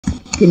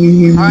Can you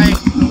hear me? Alright,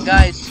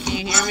 guys,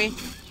 can you hear me?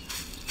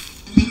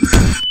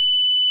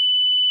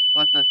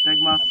 What the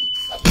Sigma?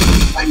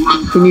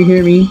 Can you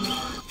hear me?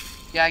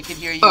 Yeah, I can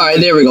hear you. Alright,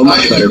 there we go.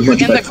 Much better. You're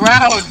Much in better. the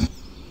ground!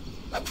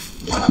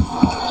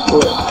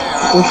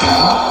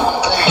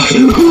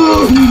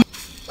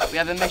 We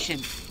have a mission.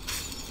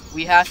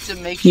 We have to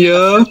make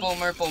sure the Purple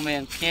Merple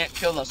Man can't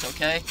kill us,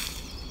 okay?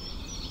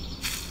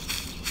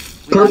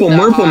 Purple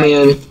Merple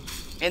Man?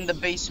 In the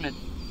basement.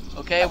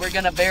 Okay, we're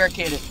gonna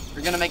barricade it.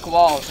 We're gonna make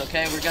walls,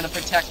 okay? We're gonna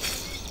protect.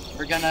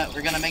 We're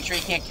gonna make sure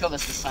he can't kill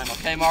us this time,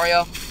 okay,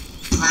 Mario?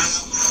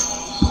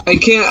 I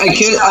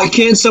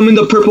can't summon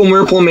the Purple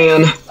Merple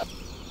Man.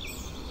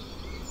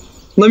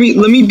 Let me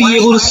be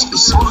able to.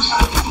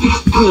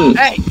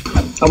 Hey!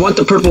 I want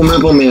the Purple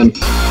Merple Man.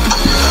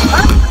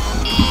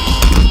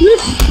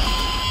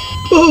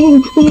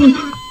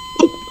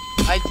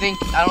 I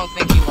don't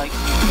think he likes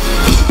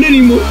Not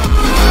anymore.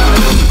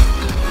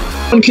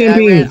 Okay,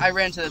 I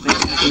ran to the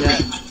basement. Yeah.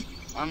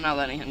 I'm not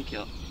letting him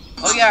kill.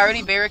 Oh yeah, I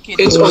already barricaded.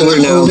 It's over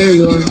now. Oh, there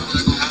you are.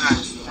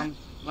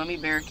 Let me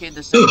barricade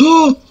the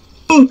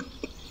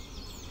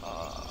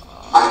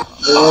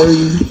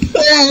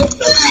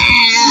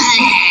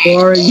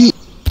Where are you?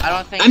 I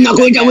don't think I'm not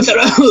going down with it.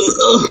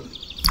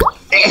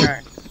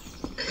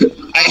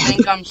 I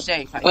think I'm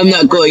safe. I'm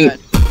not going. Good.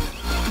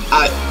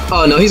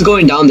 Oh no, he's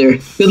going down there.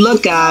 Good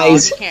luck,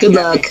 guys. Good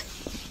luck.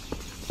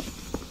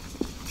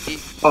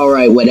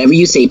 Alright, whatever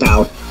you say,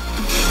 pal.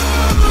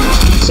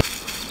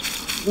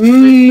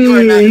 You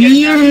are not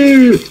getting out of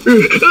here.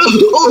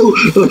 Oh,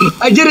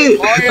 I did it!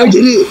 Mario. I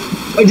did it!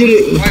 I did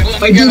it! Mario,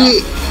 I did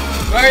it!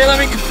 Mario, let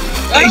me go.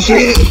 I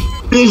can't!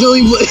 There's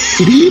only one.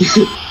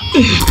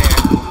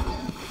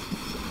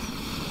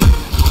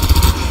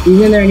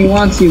 He's in there and he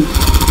wants you.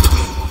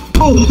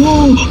 Oh,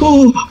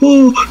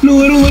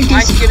 no, I don't like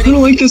this. I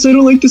don't like this. I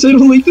don't like this. I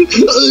don't like this.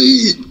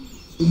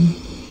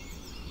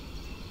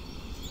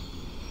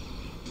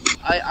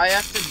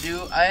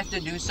 I have to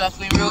do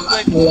something real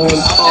quick.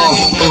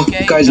 Oh,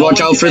 guys, watch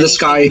out for the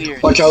sky.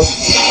 Watch out.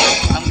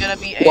 I'm gonna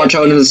be AFK. Watch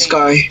out in the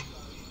sky.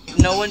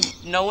 No one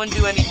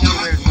do anything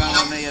weird while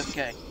I'm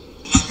AFK.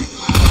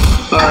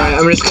 Alright,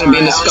 I'm just gonna be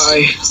in the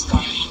sky.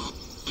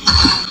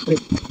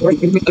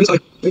 I'm sorry.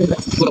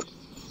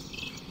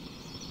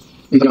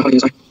 I'm gonna hide in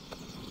the sky.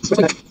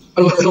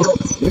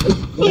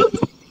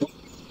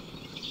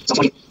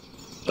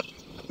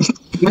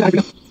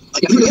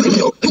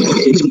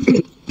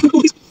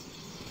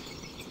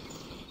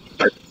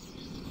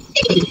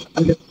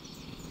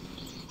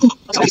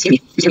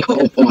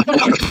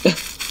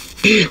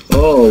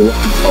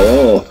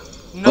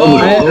 No. I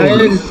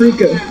didn't freak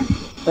it.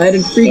 I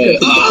didn't freak it.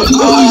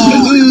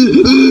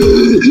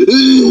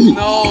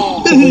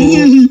 No.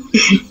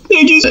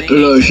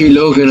 Look, she's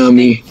looking at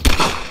me.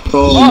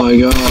 Oh my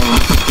god.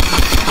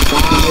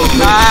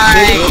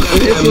 Bye. Look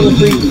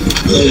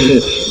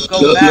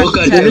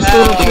at them.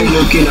 They're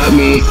looking at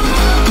me.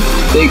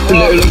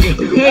 They're looking.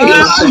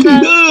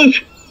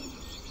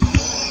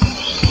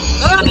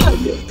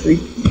 Hey,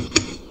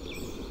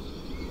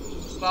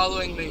 It's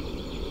following me.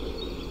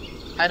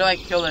 How do I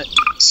kill it?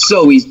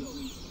 So easy. You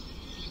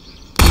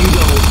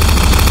don't.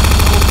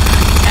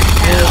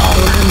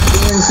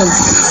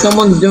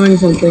 Someone's doing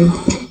something.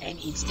 It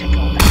needs to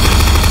go back.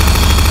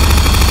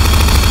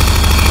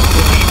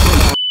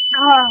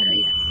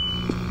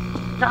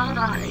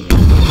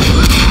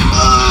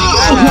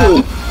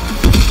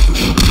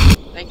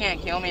 They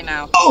can't kill me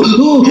now.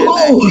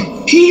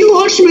 Oh! He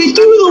launched me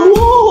through the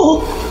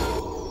wall!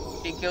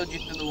 He killed you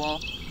through the wall.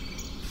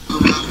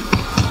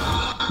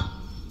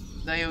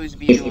 They always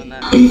be doing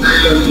that.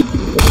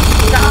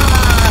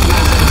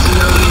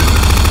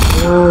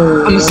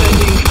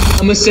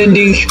 I'm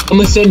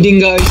ascending,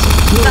 guys.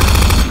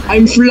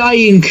 I'm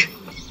flying.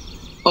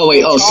 Oh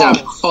wait, oh snap.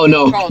 Oh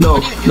no.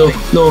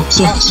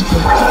 So,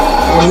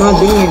 I'm not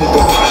doing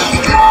anything.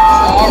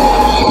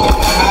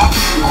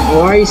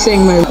 Why are you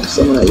saying my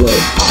someone I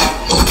love?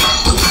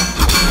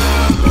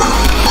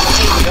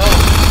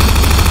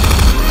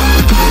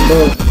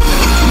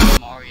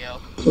 Mario.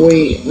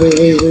 Wait.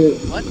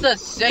 What the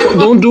Sigma?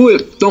 don't do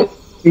it. Don't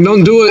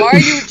do it. Why are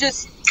you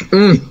just...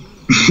 Mm.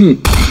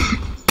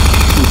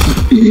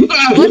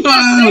 What the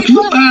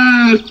Sigma?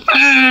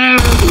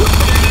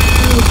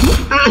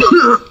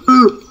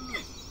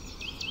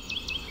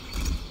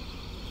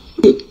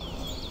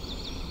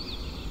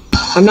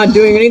 I'm not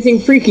doing anything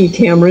freaky,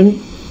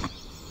 Cameron.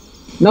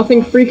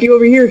 Nothing freaky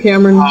over here,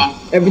 Cameron.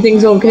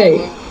 Everything's okay.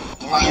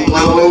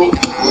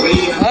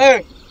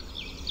 Hey!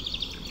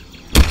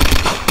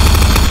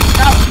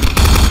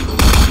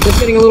 Just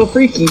getting a little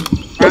freaky.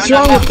 What's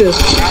wrong with this?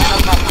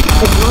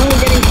 What's wrong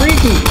with getting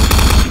freaky?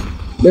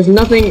 There's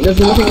nothing wrong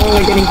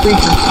with getting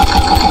freaky.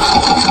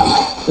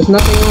 There's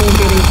nothing wrong with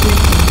getting freaky.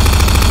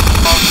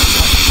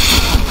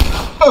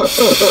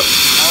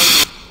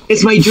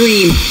 It's my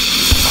dream.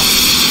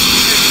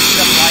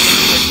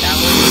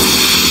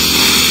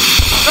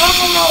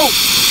 No!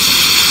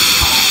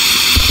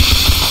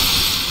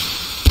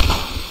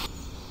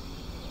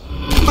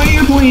 My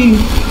airplane.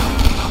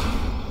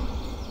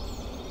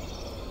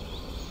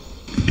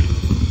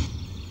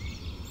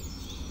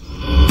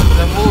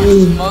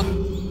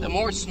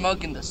 more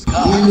smoke in the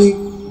sky,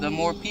 the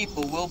more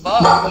people will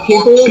buy.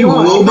 People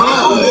will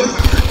buy.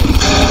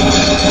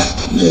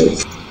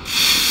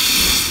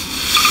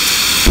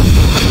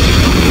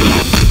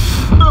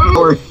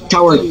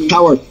 Tower.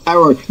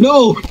 No!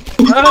 No!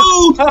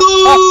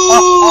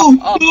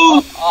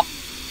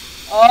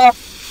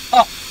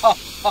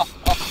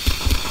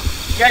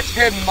 Get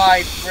him,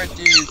 my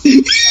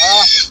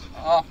produce.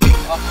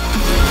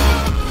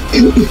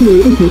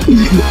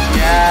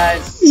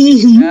 Yes.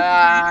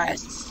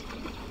 Yes.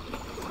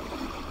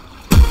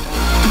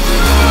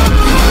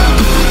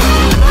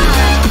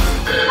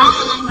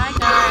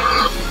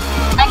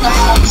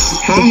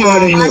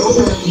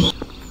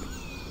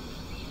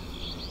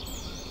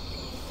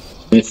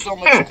 So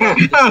much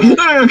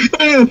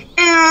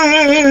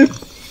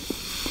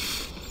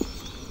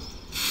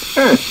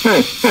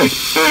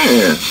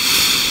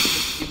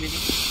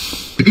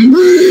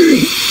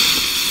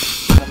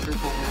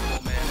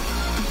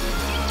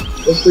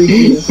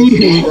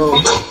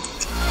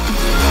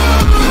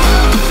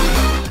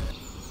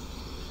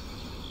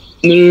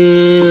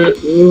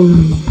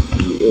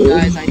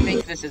Guys, I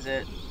think this is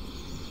it.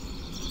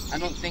 I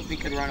don't think we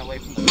could run away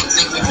from the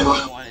building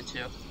if we wanted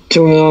to.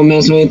 There's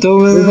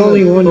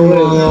only one way.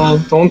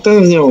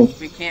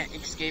 We can't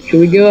escape. Should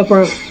we give up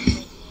our...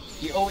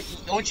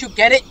 Don't you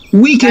get it?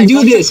 We can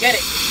do this! Get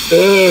it?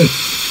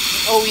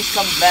 He always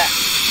comes back.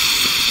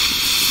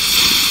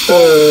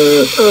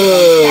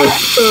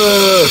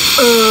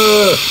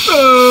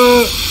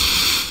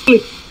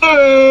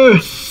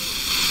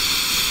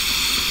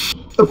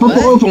 The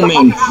purple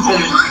man.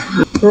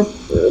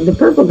 The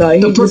purple guy.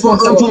 The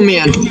purple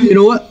man. You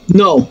know what?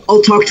 No,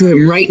 I'll talk to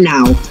him right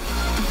now.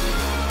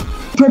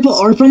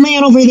 Purple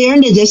man over there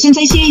in the distance,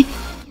 I see.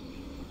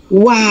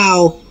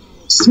 Wow,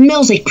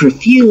 smells like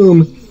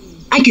perfume.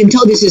 I can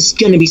tell this is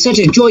gonna be such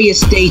a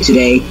joyous day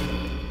today.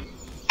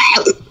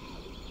 Oh,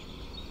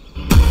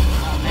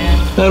 man.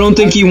 I don't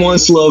think he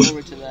wants love.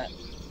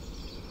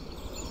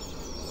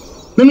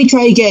 Let me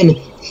try again.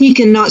 He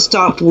cannot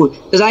stop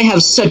because I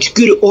have such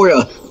good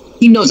aura.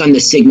 He knows I'm the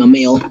Sigma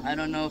male. I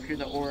don't know if you're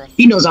the aura.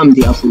 He knows I'm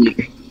the alpha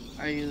leader.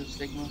 Are you the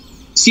Sigma?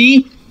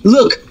 See?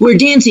 Look, we're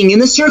dancing in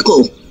the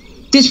circle.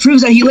 This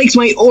proves that he likes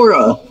my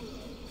aura.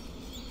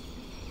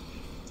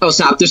 Oh,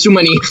 stop. There's too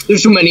many.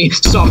 There's too many.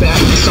 Stop it.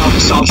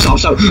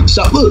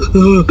 Stop.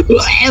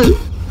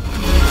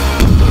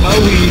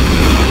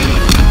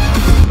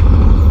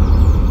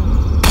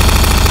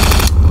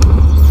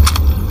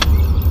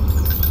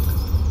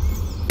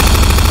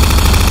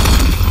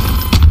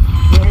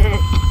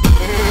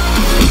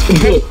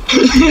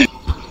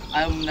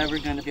 I'm never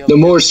gonna be able The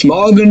more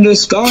smog in the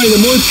sky, the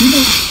more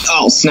people...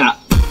 Oh, snap.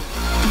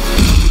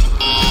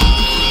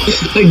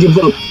 I give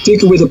up.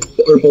 Take away the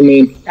purple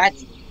man.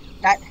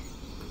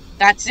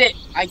 That's it.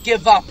 I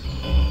give up.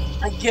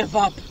 I'm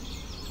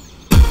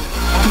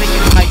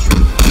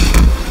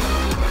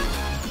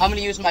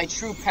gonna use my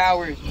true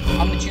powers.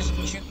 I'm gonna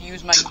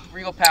use my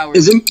real powers.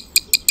 Is him?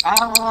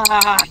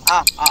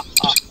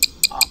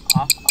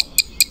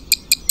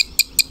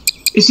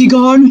 Is he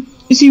gone?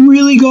 Is he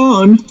really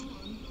gone?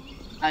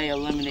 I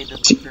eliminated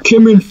the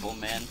purple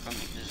man from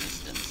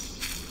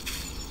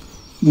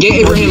existence. Get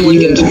Abraham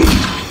Lincoln.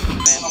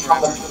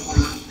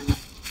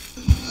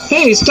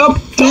 Hey, stop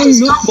throwing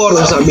milk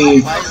bottles at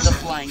me. Why is the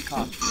flying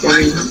cock?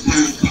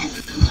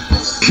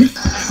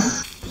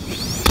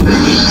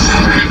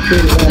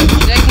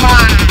 Sigma!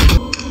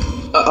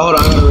 Hold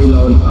on, I'm gonna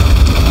reload.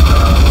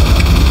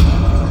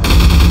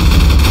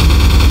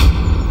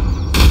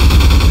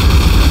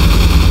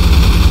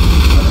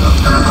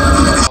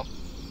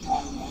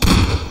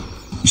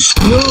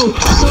 No!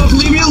 Stop!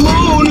 Leave me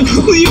alone!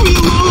 Leave me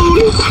alone!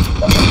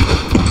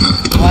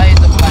 Why is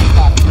the flying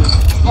cock?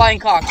 Flying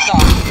cock,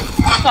 stop!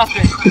 Stop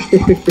it!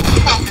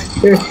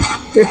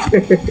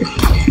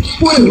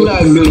 What a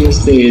glorious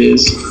day it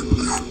is.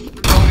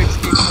 Don't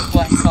escape the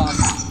flying cock.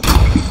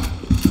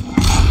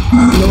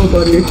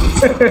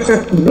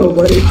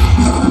 Nobody.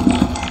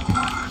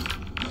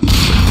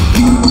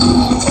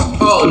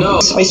 Oh no!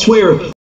 I swear,